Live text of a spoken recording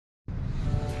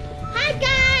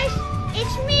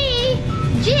me,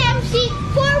 GMC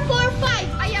 445.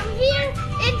 I am here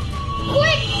in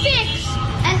Quick Fix,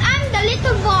 and I'm the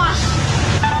little boss.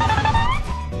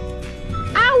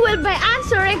 I will be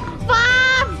answering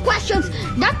 5 questions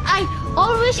that I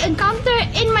always encounter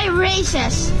in my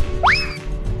races.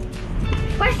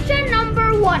 Question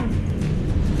number 1.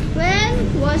 When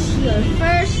was your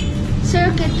first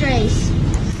circuit race?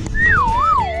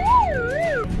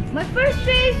 My first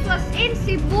race was in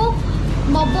Cebu,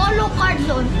 Mabolo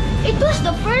Cardon. It was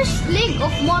the first leg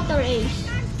of motor race.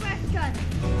 Question.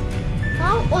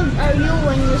 How old are you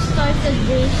when you started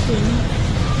racing?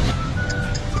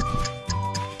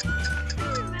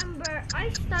 I remember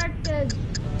I started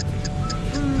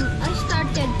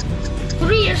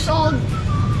 3 years old,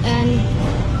 and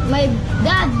my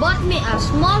dad bought me a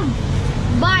small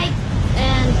bike,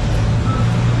 and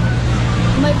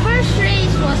my first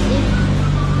race was in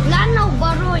Lanao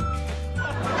Baroy.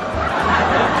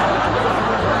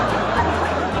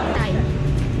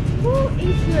 Who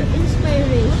is your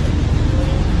inspiration?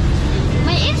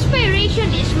 My inspiration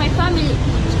is my family,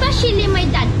 especially my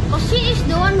dad, because he is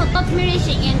the one who taught me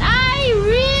racing, and I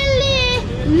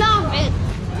really love it.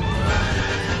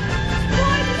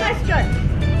 Fourth question.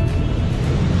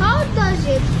 How does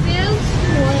it feel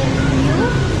when you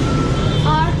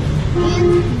are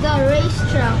in the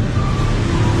racetrack?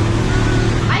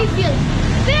 I feel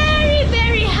very,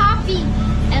 very happy,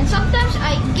 and sometimes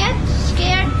I get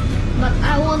scared, but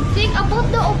I won't think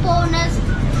about the opponents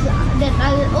that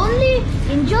I will only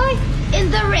enjoy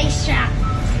in the racetrack.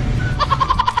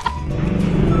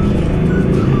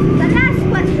 The last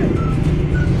question.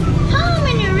 How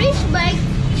many race bikes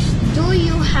do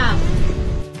you have?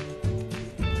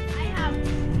 I have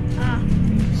a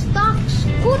stock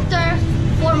scooter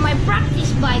for my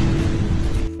practice bike.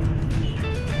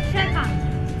 Second,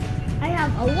 I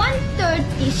have a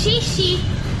 130cc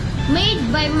made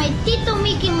by my Tito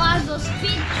Mickey Mazo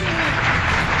speed tuner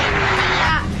in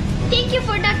Manila. Thank you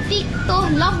for that, Tito.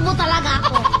 Love mo talaga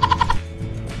ako.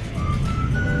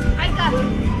 I got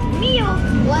Mio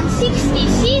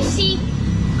 160cc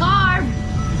carb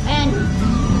and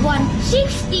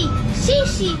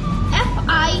 160cc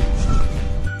FI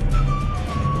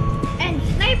and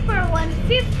Sniper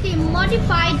 150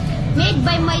 modified made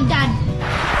by my dad.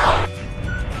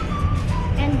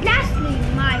 And lastly,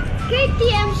 my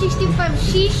KTM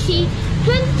 65cc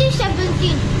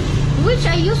 2017, which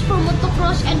I use for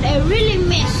motocross and I really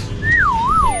miss.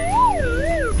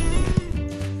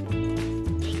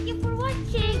 Thank you for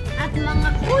watching. At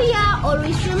mga kuya,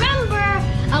 always remember,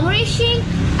 ang racing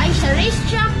ay sa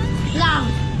racetrack lang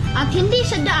at hindi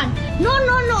sa daan. No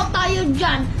tayo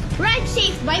dyan. Ride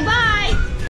safe. Bye-bye!